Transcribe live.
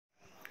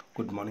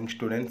Good morning,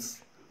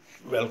 students.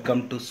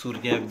 Welcome to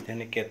Surya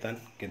Vidyaniketan,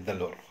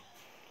 Giddalur.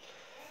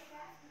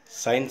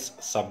 Science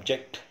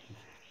subject,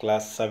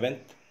 class 7th.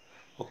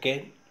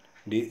 Okay,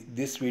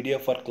 this video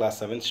for class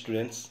 7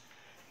 students.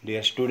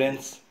 Dear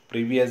students,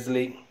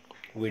 previously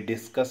we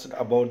discussed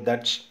about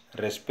that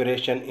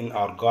respiration in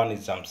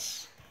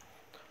organisms.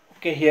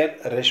 Okay, here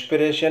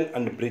respiration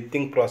and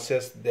breathing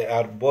process, they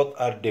are both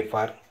are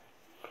differ.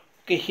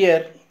 Okay,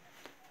 here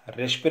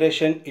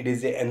respiration, it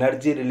is a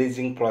energy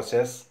releasing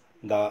process.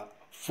 The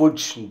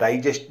foods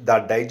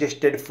the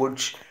digested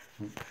foods,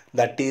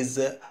 that is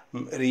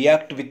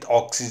react with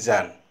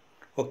oxygen.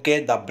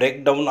 Okay, the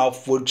breakdown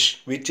of foods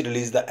which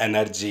release the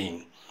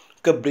energy.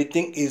 Okay,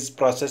 breathing is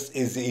process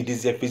is it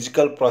is a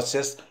physical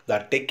process,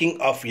 the taking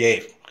of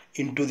air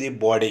into the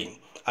body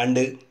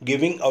and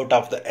giving out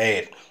of the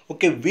air.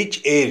 Okay,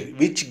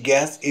 which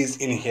gas is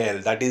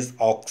inhaled, that is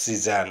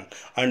oxygen,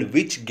 and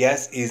which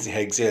gas is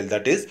exhaled,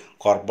 that is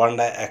carbon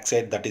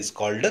dioxide, that is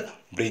called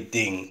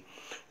breathing.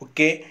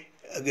 Okay,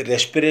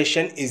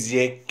 respiration is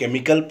a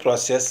chemical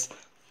process,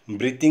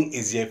 breathing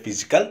is a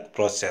physical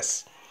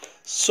process.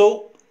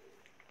 So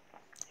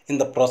in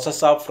the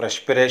process of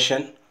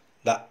respiration,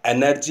 the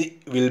energy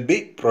will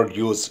be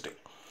produced.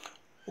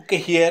 Okay,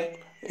 here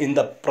in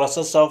the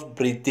process of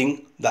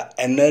breathing, the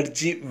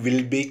energy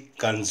will be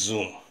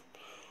consumed.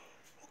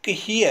 Okay,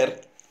 here,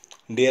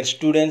 dear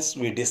students,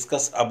 we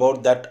discussed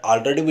about that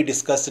already. We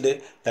discussed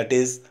that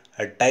is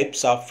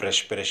types of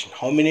respiration.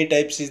 How many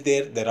types is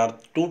there? There are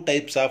two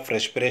types of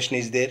respiration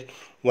is there.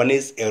 One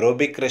is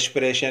aerobic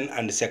respiration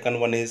and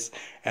second one is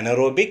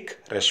anaerobic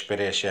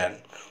respiration.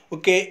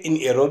 Okay, in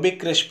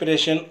aerobic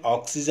respiration,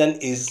 oxygen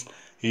is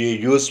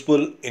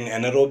useful. In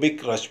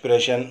anaerobic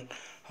respiration,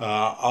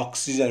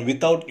 oxygen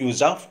without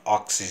use of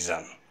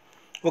oxygen.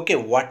 Okay,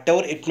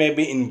 whatever it may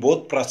be, in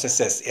both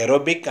processes,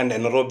 aerobic and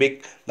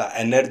anaerobic, the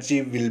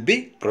energy will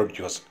be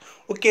produced.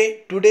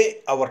 Okay, today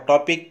our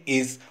topic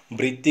is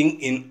breathing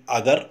in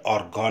other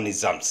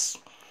organisms.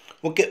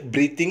 Okay,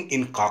 breathing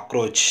in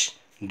cockroach.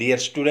 Dear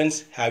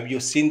students, have you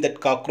seen that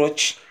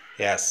cockroach?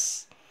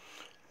 Yes.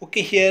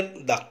 Okay, here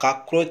the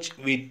cockroach,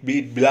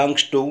 it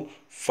belongs to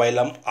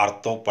phylum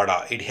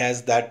Arthropoda. It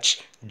has that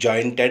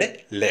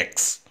jointed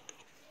legs,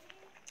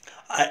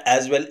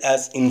 as well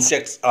as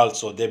insects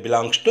also, they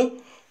belongs to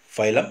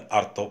phylum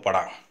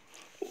Arthropoda.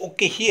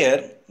 Okay,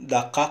 here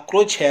the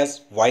cockroach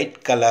has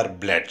white color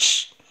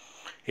bloods.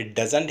 It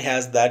doesn't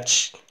has that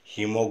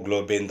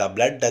hemoglobin. The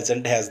blood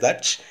doesn't has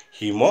that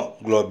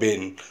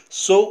hemoglobin.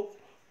 So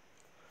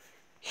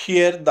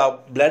here the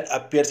blood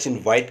appears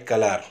in white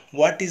color.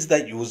 What is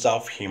the use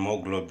of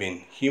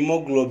hemoglobin?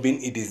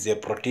 Hemoglobin, it is a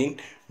protein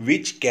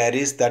which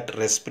carries that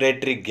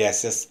respiratory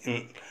gases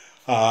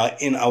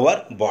in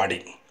our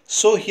body.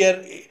 So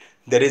here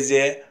there is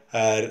a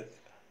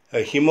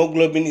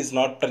hemoglobin is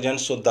not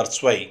present, so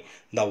that's why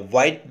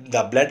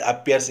the blood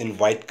appears in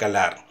white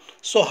color.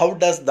 So how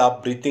does the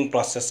breathing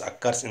process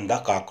occurs in the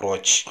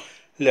cockroach?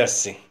 Let's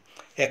see.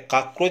 A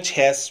cockroach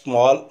has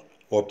small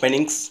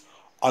openings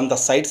on the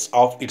sides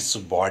of its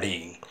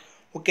body.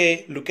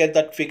 Okay, look at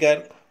that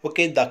figure.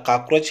 Okay, the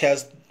cockroach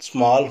has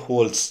small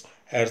holes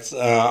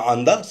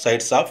on the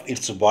sides of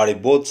its body,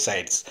 both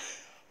sides.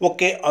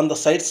 Okay, on the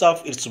sides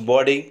of its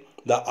body,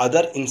 the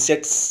other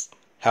insects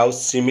have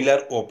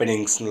similar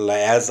openings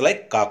as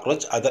like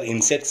cockroach. Other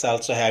insects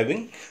also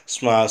having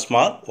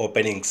small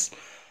openings.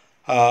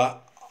 uh,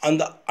 on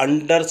the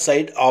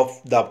underside of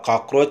the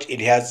cockroach,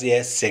 it has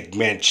a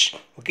segment.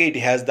 Okay, it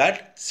has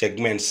that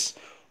segments.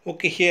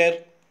 Okay, here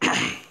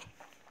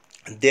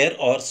there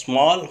are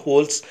small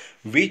holes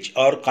which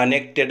are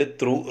connected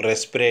through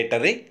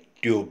respiratory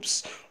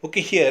tubes.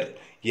 Okay, here,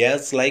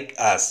 yes, like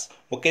us.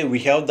 Okay, we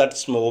have that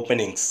small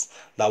openings.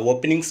 The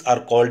openings are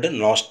called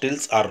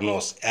nostrils or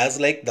nose. As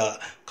like the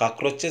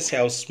cockroaches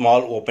have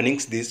small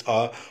openings, these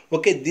are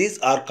okay. These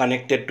are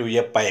connected to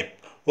a pipe.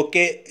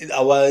 Okay,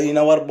 in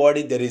our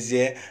body there is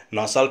a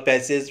nasal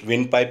passage,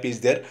 windpipe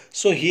is there.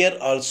 So here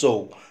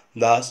also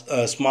the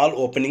small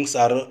openings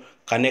are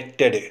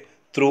connected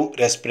through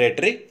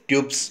respiratory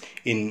tubes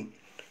in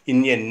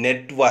a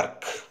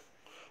network.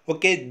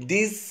 Okay,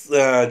 these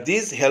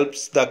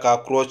helps the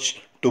cockroach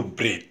to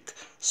breathe.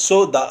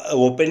 So the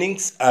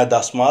openings,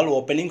 the small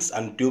openings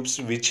and tubes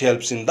which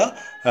helps in the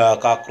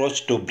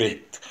cockroach to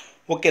breathe.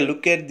 Okay,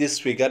 look at this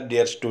figure,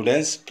 dear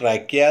students.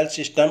 Tracheal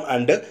system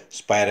and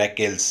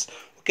spiracles.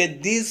 Okay,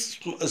 these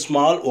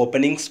small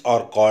openings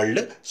are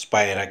called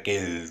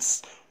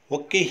spiracles.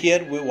 Okay, here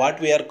what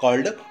we are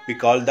called, we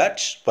call that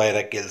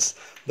spiracles.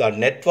 The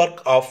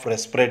network of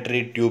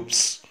respiratory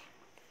tubes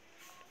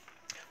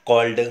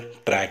called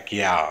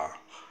trachea.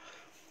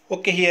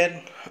 Okay,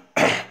 here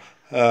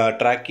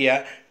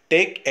trachea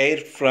take air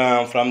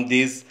from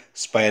these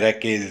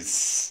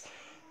spiracles,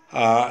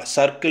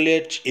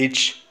 circulate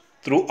it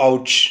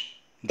throughout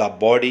the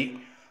body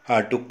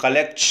to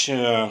collect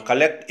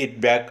it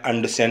back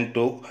and send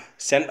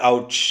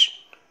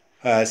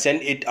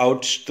it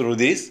out through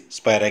these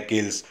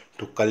spiracles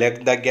to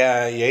collect the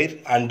air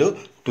and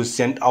to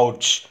send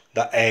out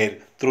the air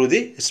through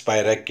the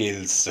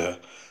spiracles.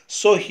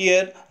 So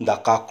here the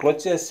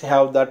cockroaches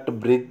have that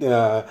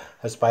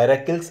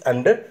spiracles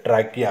and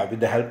trachea. With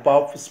the help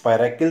of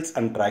spiracles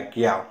and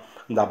trachea,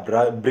 the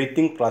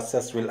breathing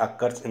process will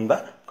occur in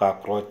the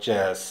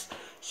cockroaches.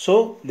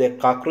 So the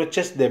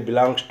cockroaches, they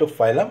belongs to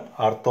phylum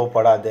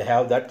Arthropoda. They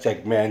have that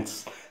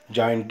segments,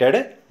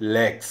 jointed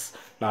legs.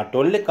 Not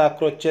only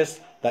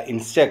cockroaches, the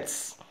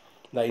insects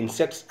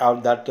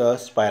have that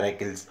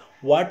spiracles.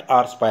 What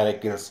are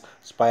spiracles?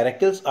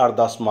 Spiracles are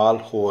the small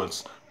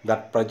holes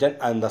that present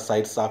on the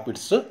sides of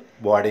its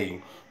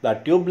body. The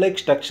tube-like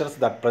structures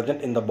that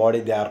present in the body,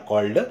 they are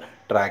called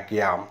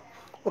trachea.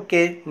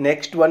 Okay,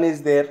 next one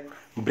is there,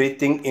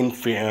 breathing in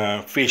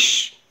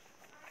fish.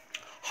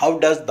 How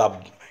does the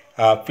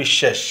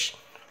fishes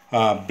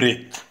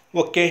breathe?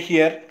 Okay,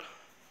 here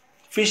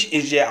fish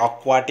is a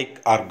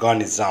aquatic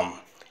organism.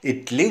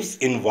 It lives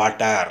in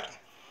water.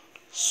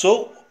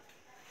 So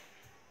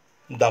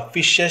the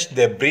fishes,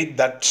 they breathe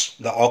that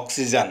the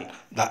oxygen,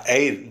 the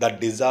air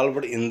that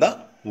dissolved in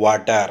the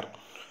water.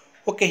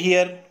 Okay,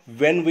 here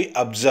when we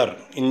observe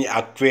in the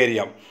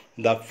aquarium,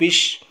 the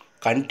fish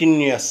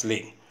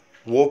continuously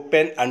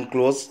open and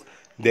close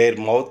their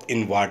mouth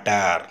in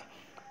water.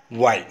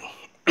 Why?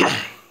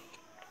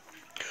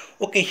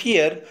 Okay,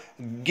 here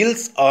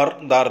gills are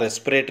the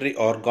respiratory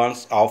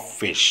organs of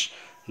fish.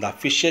 The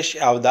fishes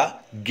have the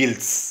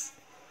gills.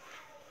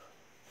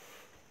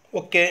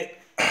 Okay,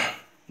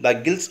 the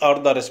gills are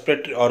the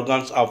respiratory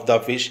organs of the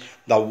fish.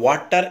 The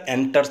water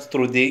enters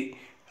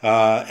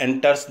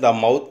the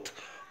mouth,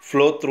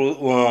 flow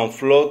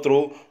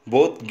through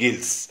both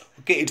gills.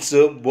 Okay, it's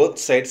both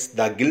sides.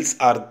 The gills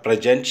are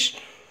present.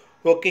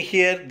 Okay,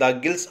 here the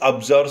gills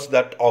absorbs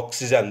that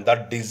oxygen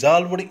that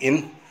dissolved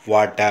in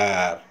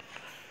water.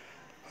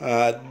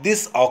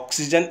 This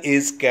oxygen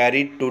is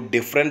carried to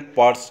different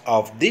parts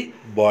of the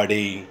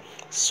body.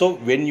 So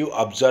when you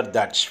observe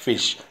that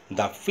fish,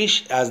 the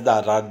fish as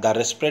the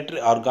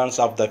respiratory organs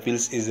of the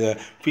fish is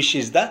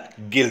the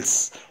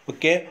gills.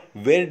 Okay,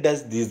 where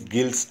does these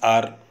gills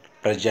are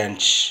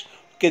present?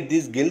 Okay,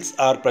 these gills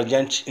are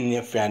present in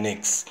a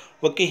pharynx.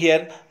 Okay,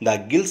 here the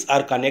gills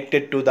are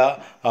connected to the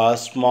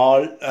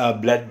small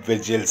blood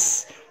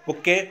vessels.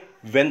 Okay,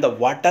 when the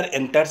water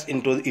enters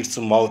into its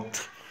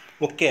mouth,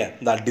 okay,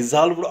 the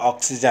dissolved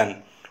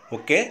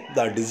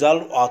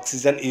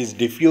oxygen is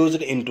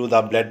diffused into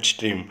the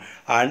bloodstream,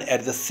 and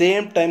at the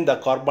same time the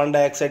carbon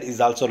dioxide is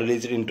also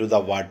released into the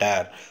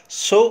water.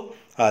 So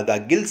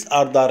the gills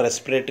are the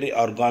respiratory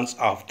organs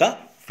of the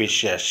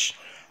fishes.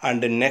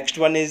 And the next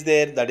one is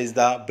there, that is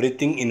the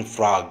breathing in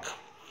frog.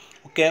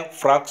 Okay,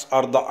 frogs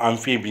are the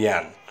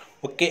amphibian.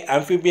 Okay,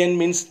 amphibian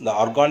means the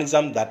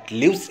organism that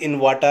lives in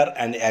water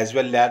and as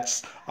well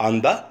as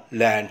on the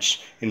land.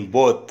 In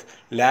both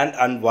land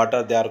and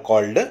water, they are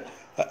called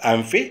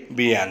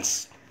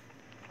amphibians.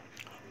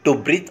 To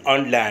breathe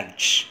on land,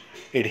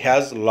 it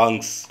has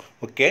lungs.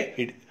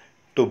 Okay,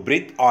 to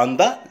breathe on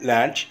the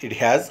land, it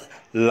has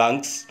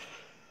lungs.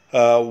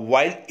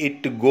 While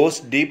it goes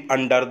deep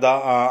under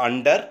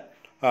the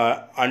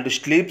and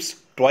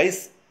sleeps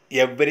twice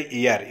every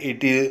year.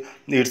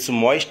 Its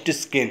moist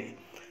skin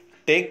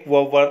take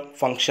over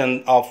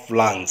function of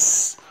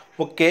lungs.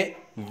 Okay,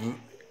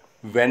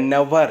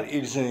 whenever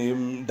it's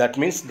that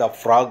means the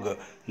frog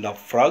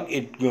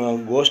it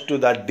goes to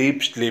the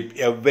deep sleep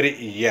every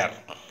year.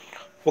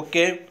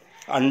 Okay,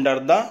 under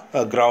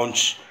the ground.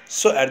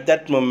 So at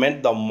that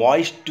moment the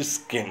moist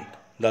skin,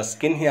 the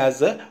skin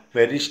has a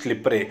very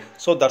slippery,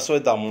 so that's why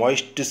the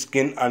moist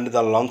skin and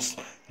the lungs,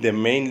 they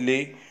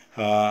mainly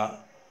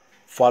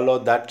follow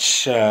that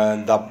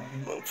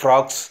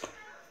frogs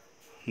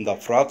the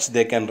frogs,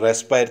 they can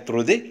respire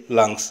through the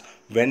lungs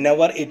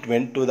whenever it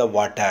went to the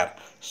water.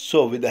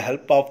 So with the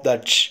help of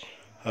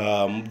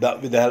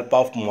with the help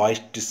of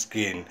moist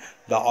skin,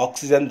 the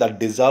oxygen that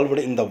dissolved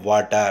in the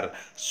water,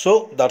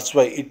 so that's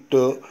why it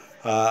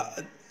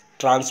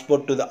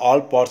transport to the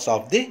all parts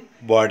of the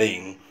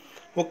body.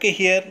 Okay,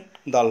 here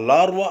the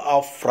larva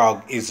of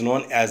frog is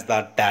known as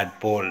the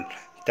tadpole.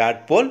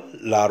 Tadpole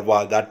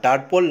larva. The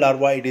tadpole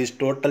larva, it is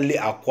totally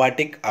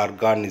aquatic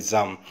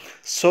organism.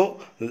 So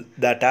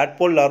the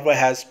tadpole larva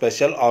has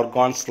special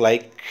organs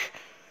like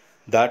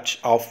that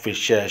of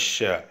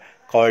fishes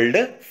called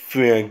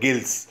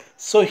gills.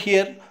 So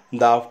here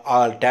the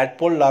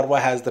tadpole larva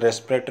has the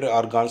respiratory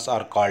organs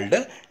are called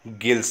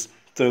gills.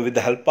 So with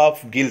the help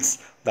of gills,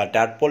 the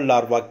tadpole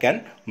larva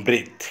can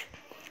breathe.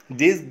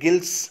 These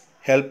gills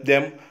help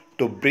them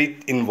to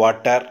breathe in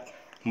water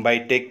by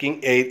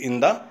taking air in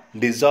the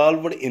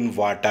dissolved in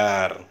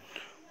water.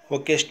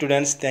 Okay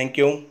students, thank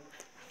you.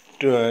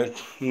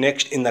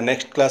 Next, in the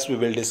next class we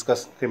will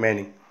discuss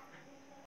remaining.